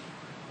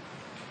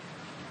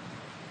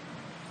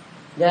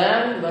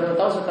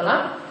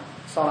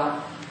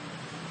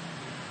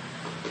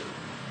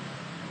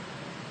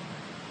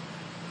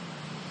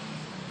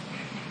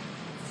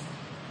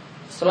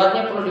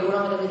 Sholatnya perlu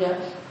diulang atau tidak?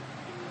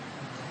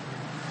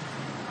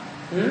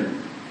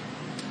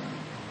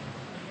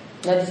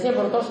 Najisnya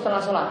baru tahu setelah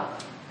sholat.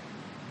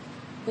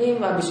 Ini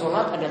habis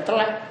sholat ada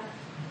telek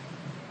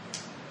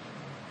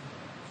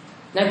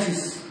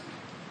najis,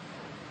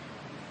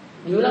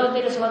 diulang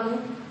tidak sholatnya?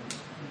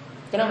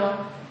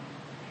 Kenapa?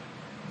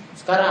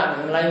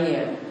 Sekarang yang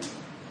lainnya,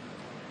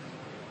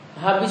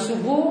 habis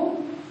subuh,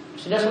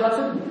 sudah sholat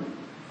subuh,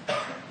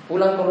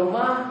 pulang ke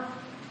rumah,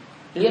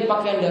 lihat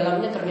pakaian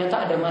dalamnya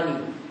ternyata ada mani,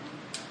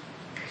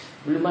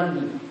 belum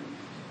mandi.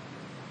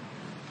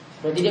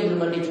 Berarti dia belum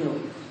mandi junub.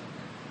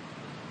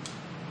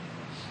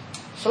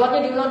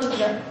 Sholatnya diulang atau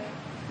tidak?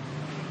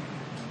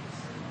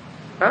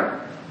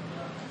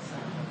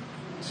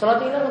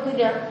 Sholat diulang atau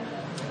tidak?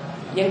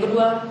 Yang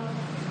kedua,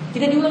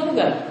 tidak diulang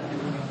juga.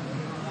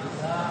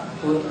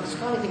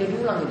 Sekali tidak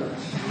diulang gitu.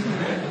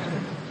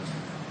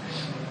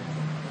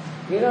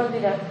 Diulang atau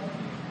tidak?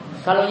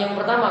 Kalau yang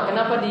pertama,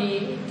 kenapa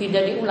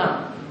tidak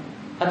diulang?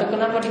 Atau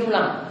kenapa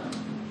diulang?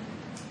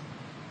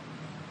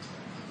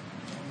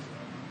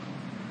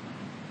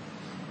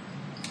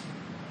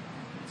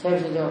 Saya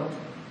bisa jawab.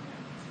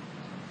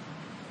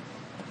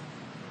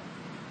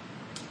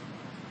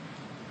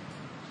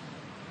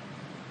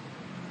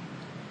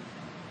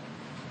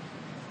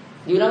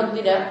 Diulang atau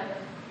tidak?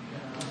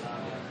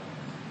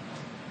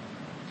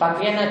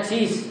 Pakaian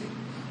najis.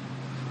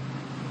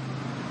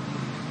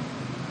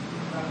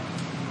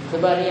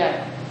 Coba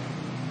lihat.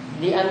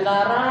 Di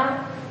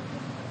antara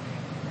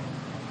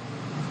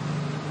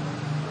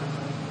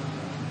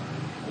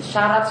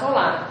syarat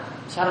sholat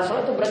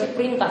itu berarti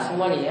perintah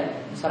semuanya ya.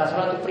 Syarat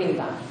sholat itu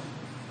perintah.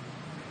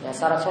 Ya,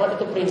 syarat sholat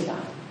itu perintah.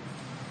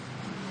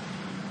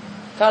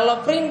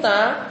 Kalau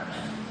perintah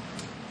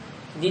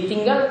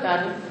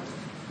ditinggalkan,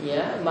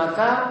 ya,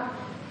 maka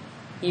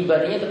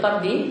ibadahnya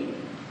tetap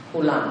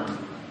diulang.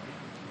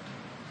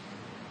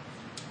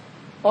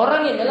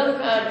 Orang yang dalam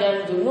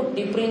keadaan junub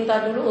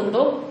diperintah dulu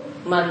untuk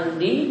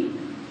mandi,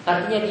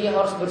 artinya dia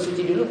harus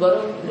bersuci dulu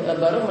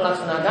baru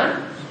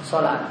melaksanakan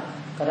sholat.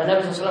 Karena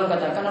Nabi SAW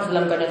katakan harus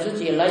dalam keadaan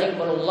suci. La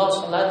yaqbalullahu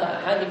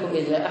sholata ahadikum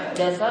idza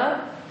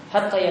ahdatsa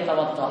hatta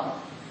yatawadda.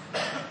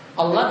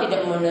 Allah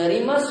tidak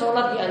menerima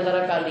sholat di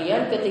antara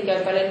kalian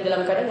ketika kalian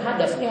dalam keadaan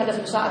hadas. Ini hadas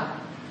besar.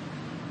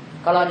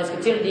 Kalau hadas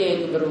kecil dia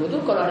itu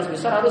berwudu, kalau hadas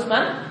besar harus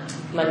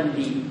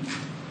mandi.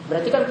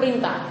 Berarti kan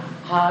perintah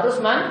harus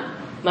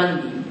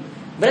mandi.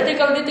 Berarti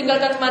kalau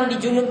ditinggalkan mandi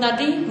junub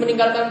tadi,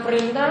 meninggalkan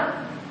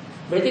perintah,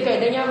 berarti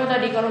kaidahnya apa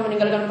tadi? Kalau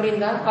meninggalkan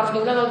perintah harus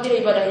diulang atau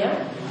tidak ibadahnya?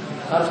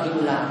 Harus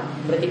diulang.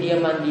 Berarti dia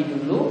mandi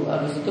dulu,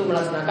 habis itu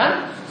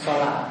melaksanakan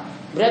sholat.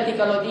 Berarti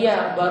kalau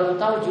dia baru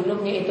tahu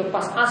junubnya itu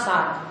pas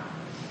asar,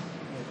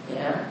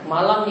 ya,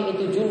 malamnya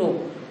itu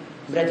junub,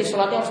 berarti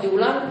sholatnya harus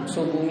diulang,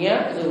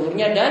 subuhnya,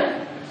 zuhurnya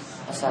dan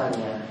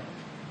asarnya.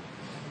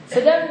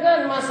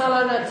 Sedangkan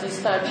masalah najis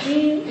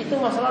tadi itu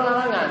masalah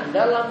larangan.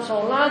 Dalam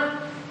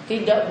sholat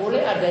tidak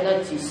boleh ada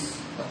najis.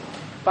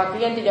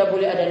 Pakaian tidak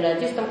boleh ada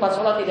najis, tempat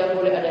sholat tidak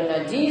boleh ada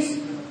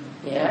najis,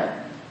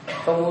 ya.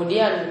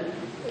 Kemudian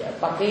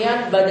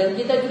pakaian badan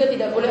kita juga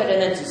tidak boleh ada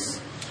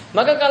najis.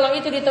 Maka kalau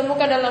itu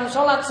ditemukan dalam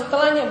sholat,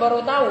 setelahnya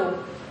baru tahu,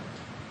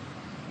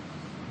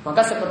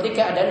 maka seperti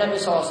keadaan Nabi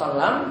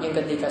SAW yang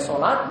ketika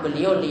sholat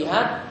beliau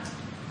lihat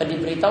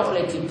diberitahu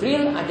oleh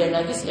Jibril ada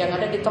najis yang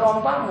ada di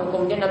terompahmu.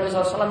 Kemudian Nabi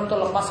SAW itu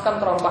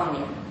lepaskan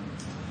terompahnya.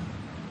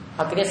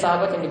 Akhirnya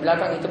sahabat yang di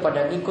belakang itu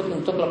pada ikut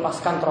untuk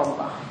lepaskan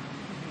terompah.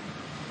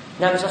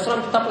 Nabi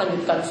SAW tetap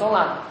lanjutkan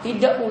sholat,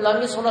 tidak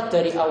ulangi sholat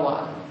dari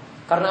awal.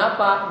 Karena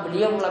apa?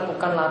 Beliau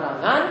melakukan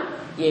larangan,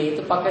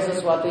 yaitu pakai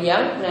sesuatu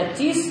yang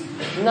najis,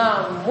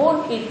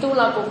 namun itu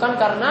lakukan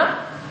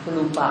karena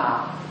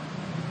lupa.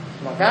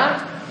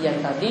 Maka yang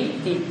tadi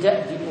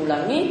tidak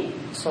diulangi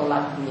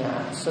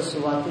sholatnya,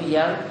 sesuatu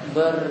yang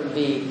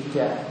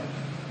berbeda.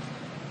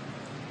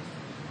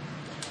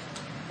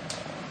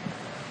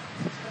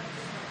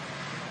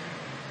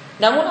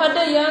 Namun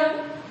ada yang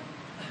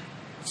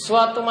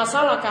suatu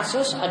masalah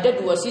kasus ada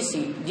dua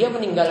sisi. Dia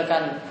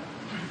meninggalkan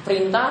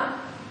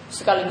perintah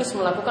sekaligus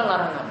melakukan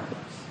larangan.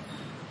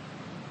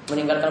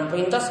 Meninggalkan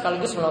perintah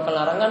sekaligus melakukan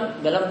larangan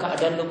dalam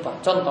keadaan lupa.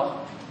 Contoh,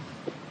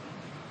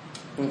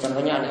 ini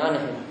contohnya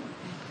aneh-aneh.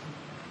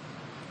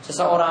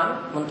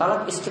 Seseorang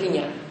mentalak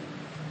istrinya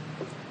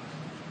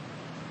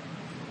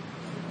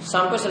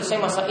sampai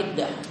selesai masa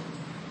iddah.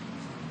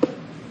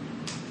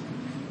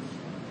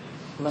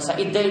 Masa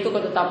iddah itu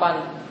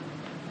ketetapan.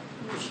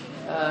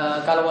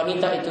 Kalau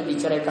wanita itu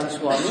diceraikan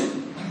suami,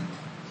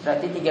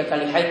 berarti 3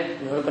 kali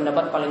haid. Menurut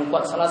pendapat paling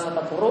kuat salah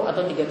satu furu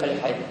atau 3 kali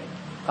haid.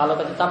 Kalau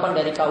ketetapan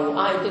dari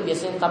KUA itu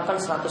biasanya ditetapkan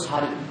 100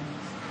 hari.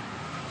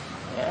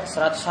 Ya,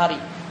 100 hari.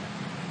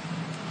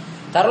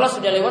 Taruhlah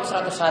sudah lewat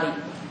 100 hari,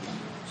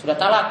 sudah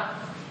talak,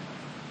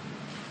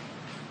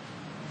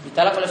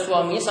 ditalak oleh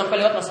suaminya sampai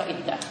lewat masa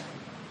iddah.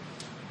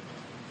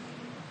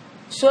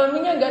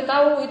 Suaminya nggak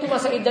tahu itu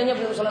masa iddahnya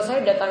belum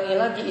selesai, datangi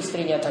lagi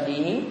istrinya tadi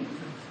ini,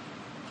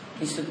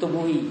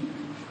 disetubuhi.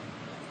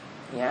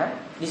 Ya,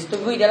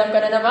 disetubuhi dalam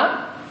keadaan apa?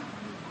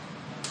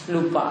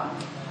 Lupa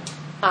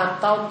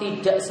atau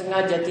tidak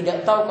sengaja,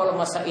 tidak tahu kalau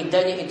masa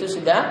iddahnya itu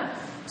sudah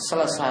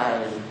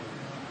selesai.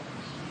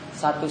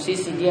 Satu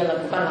sisi dia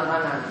lakukan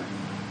larangan.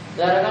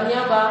 Larangannya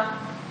apa?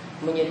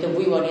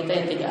 Menyetubui wanita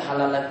yang tidak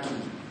halal lagi.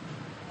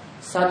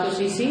 Satu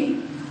sisi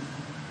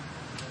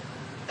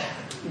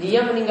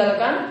dia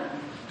meninggalkan.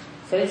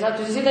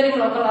 Satu sisi tadi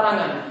melakukan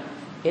larangan,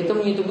 yaitu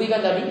menyetubui kan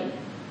tadi.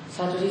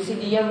 Satu sisi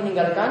dia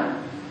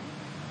meninggalkan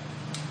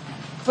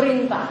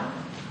perintah.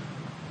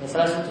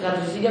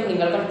 Satu sisi dia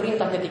meninggalkan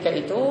perintah ketika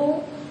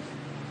itu.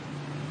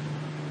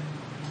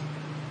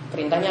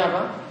 Perintahnya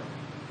apa?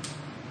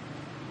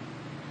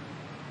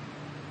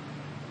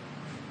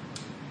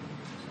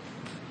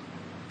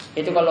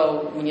 Itu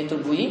kalau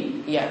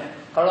menyetubui, ya.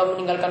 Kalau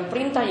meninggalkan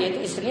perintah, yaitu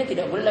istrinya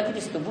tidak boleh lagi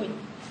disetubui.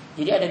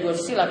 Jadi ada dua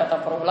sisi lah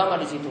kata para ulama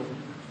di situ.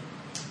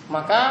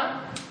 Maka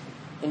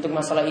untuk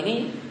masalah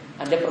ini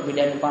ada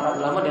perbedaan para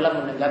ulama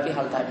dalam menanggapi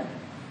hal tadi.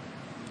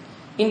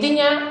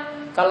 Intinya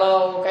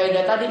kalau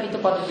kaidah tadi itu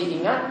patut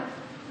diingat,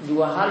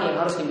 dua hal yang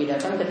harus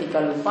dibedakan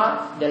ketika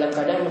lupa dalam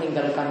keadaan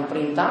meninggalkan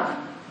perintah,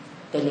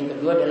 dan yang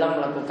kedua dalam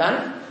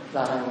melakukan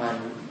larangan.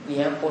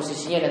 Ya,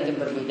 posisinya nanti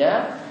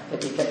berbeda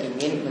ketika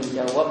ingin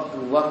menjawab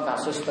dua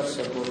kasus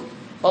tersebut.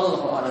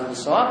 Wallahu a'lam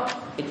bishawab.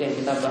 Itu yang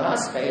kita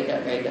bahas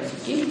kaidah-kaidah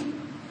fikih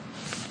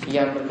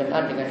yang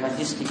berkenaan dengan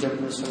hadis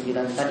 39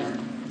 tadi.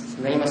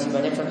 Sebenarnya masih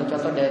banyak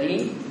contoh-contoh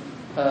dari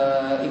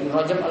Ibnu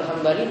Rajab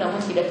Al-Hambali,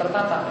 namun tidak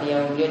tertata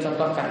yang dia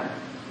contohkan.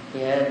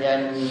 Ya,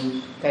 dan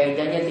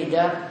kaidahnya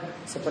tidak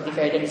seperti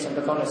kaidah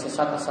disampaikan oleh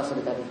Sesat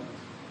As-Sasri tadi.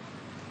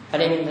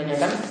 Ada yang ingin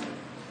tanyakan?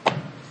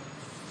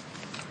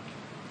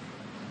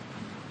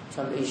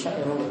 Sampai Isya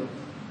ya mungkin.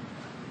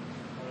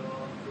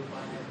 Kalau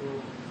lupanya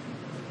itu,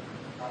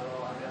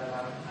 kalau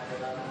ada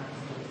larangan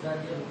istihza,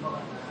 dia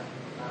lupa karena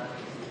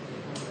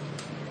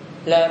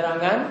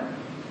larangan.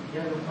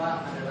 Dia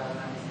lupa ada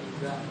larangan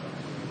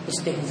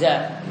istihza.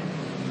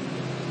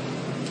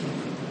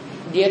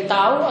 Dia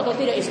tahu atau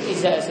tidak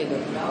istihza itu?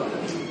 Tahu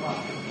tapi lupa.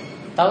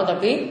 Tahu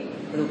tapi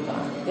lupa.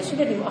 Ya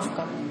sudah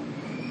dimaafkan.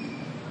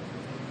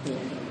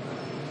 Ya.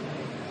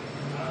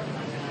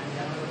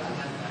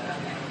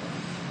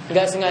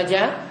 Enggak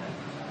sengaja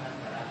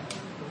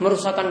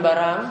merusakkan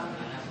barang.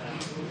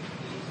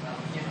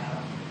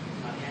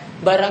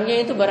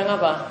 Barangnya itu barang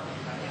apa?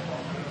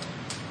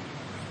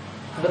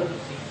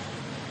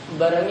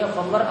 Barangnya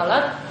khamr,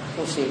 alat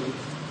musik.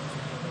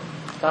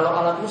 Kalau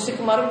alat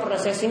musik kemarin pernah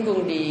saya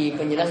singgung di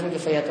penjelasan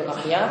Kifayatul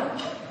Akhyar.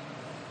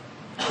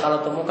 Kalau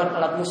temukan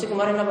alat musik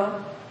kemarin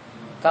apa?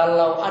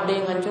 Kalau ada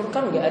yang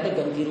hancurkan nggak ada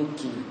ganti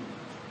rugi.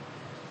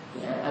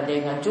 Ya, ada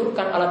yang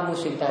hancurkan alat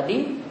musik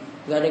tadi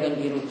nggak ada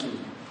ganti rugi.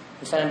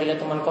 Misalnya dilihat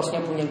teman kosnya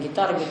punya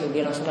gitar gitu,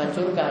 dia langsung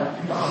hancurkan,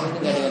 maaf itu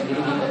nggak ada ganti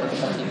rugi kalau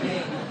kita ini.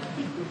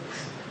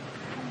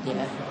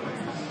 Ya,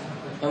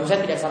 yang saya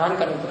tidak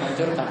sarankan untuk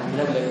hancurkan,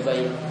 bilang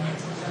baik-baik.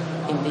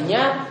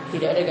 Intinya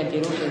tidak ada ganti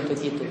rugi untuk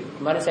itu.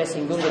 Kemarin saya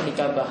singgung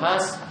ketika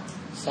bahas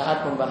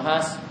saat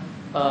membahas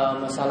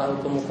masalah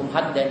hukum-hukum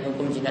had dan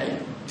hukum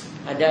jinayah.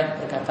 Ada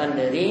perkataan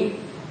dari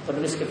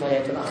penulis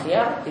Kifayatul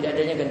Akhyar, tidak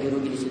adanya ganti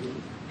rugi di situ.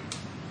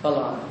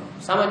 Kalau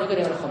sama juga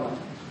dengan khamar.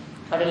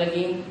 Ada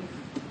lagi.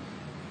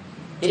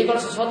 Jadi kalau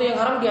sesuatu yang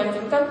haram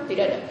dihancurkan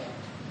tidak ada.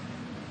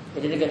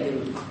 Jadi ada ganti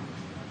rugi.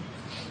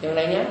 Yang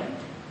lainnya?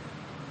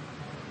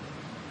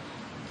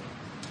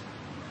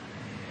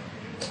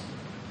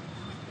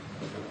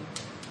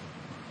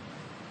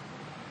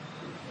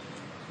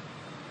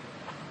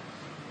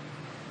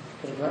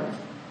 juga.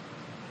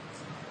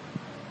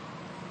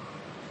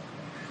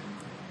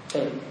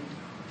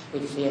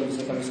 Itu yang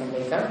bisa kami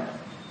sampaikan.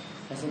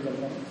 Masih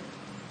belum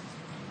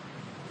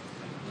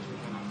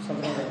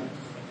sampai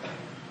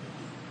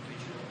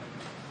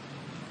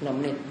 6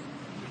 menit.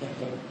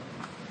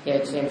 Ya,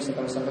 itu yang bisa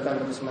kami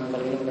sampaikan untuk kesempatan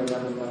kali ini,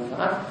 mudah-mudahan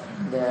bermanfaat.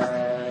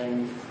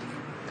 Dan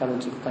kami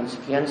cukupkan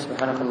sekian.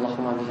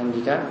 Subhanakallahumma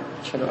bihamdika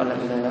asyhadu an la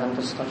ilaha illa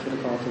anta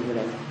astaghfiruka wa atubu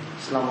ilaik.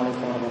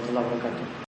 Assalamualaikum warahmatullahi wabarakatuh.